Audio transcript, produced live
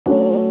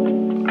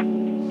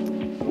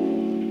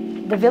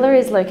The villa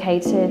is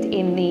located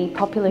in the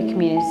popular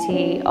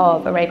community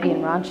of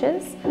Arabian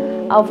Ranches.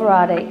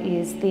 Alvorada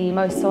is the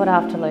most sought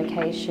after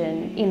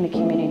location in the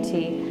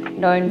community,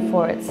 known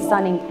for its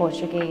stunning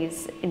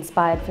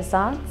Portuguese-inspired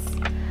facades.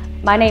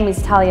 My name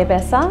is Talia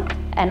Bessa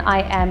and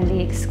I am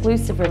the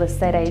exclusive real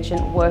estate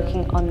agent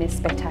working on this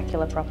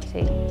spectacular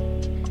property.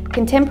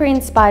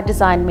 Contemporary-inspired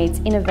design meets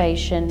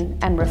innovation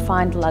and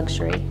refined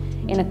luxury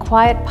in a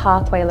quiet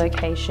parkway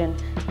location,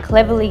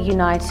 cleverly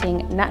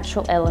uniting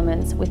natural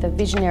elements with a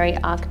visionary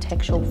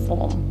architectural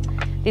form.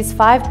 This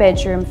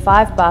 5-bedroom,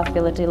 5-bath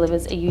villa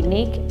delivers a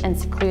unique and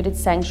secluded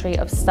sanctuary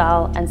of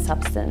style and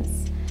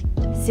substance.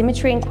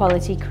 Symmetry and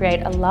quality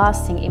create a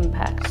lasting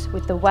impact,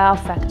 with the wow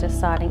factor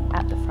starting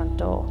at the front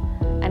door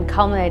and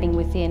culminating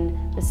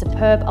within the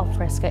superb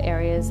alfresco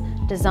areas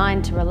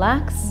designed to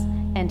relax,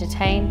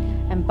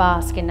 entertain and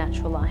bask in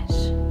natural light.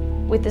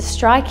 With the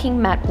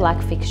striking matte black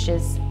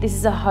fixtures, this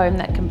is a home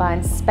that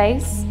combines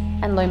space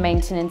and low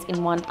maintenance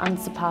in one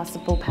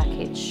unsurpassable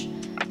package.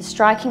 The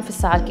striking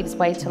facade gives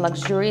way to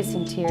luxurious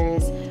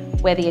interiors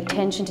where the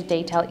attention to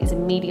detail is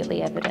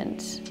immediately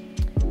evident.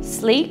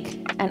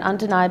 Sleek and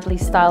undeniably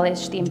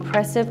stylish, the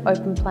impressive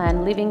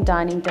open-plan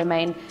living-dining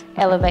domain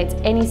elevates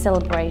any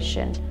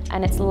celebration,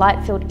 and its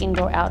light-filled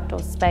indoor-outdoor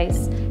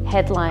space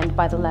headlined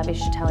by the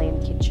lavish Italian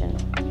kitchen.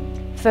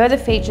 Further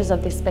features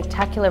of this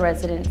spectacular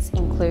residence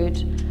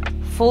include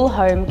full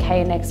home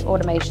KNX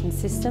automation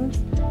systems,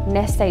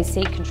 Nest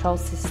AC control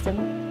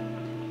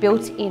system,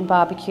 built-in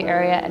barbecue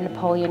area and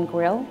Napoleon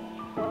grill,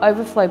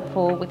 overflow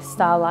pool with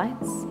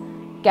starlights,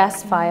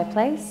 gas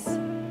fireplace,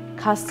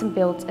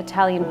 custom-built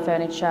Italian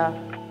furniture,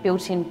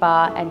 built-in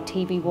bar and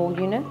TV wall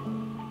unit,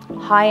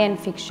 high-end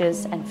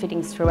fixtures and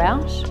fittings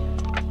throughout.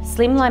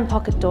 Slimline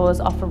pocket doors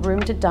offer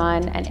room to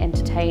dine and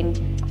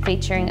entertain,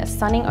 featuring a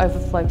stunning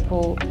overflow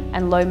pool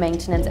and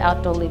low-maintenance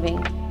outdoor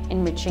living,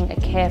 enriching a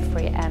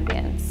carefree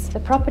ambience. The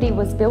property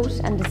was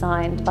built and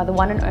designed by the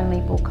one and only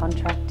Bull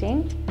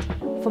Contracting.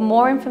 For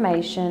more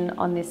information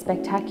on this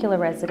spectacular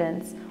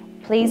residence,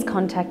 please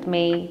contact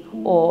me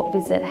or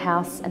visit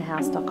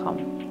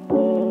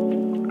haus&haus.com.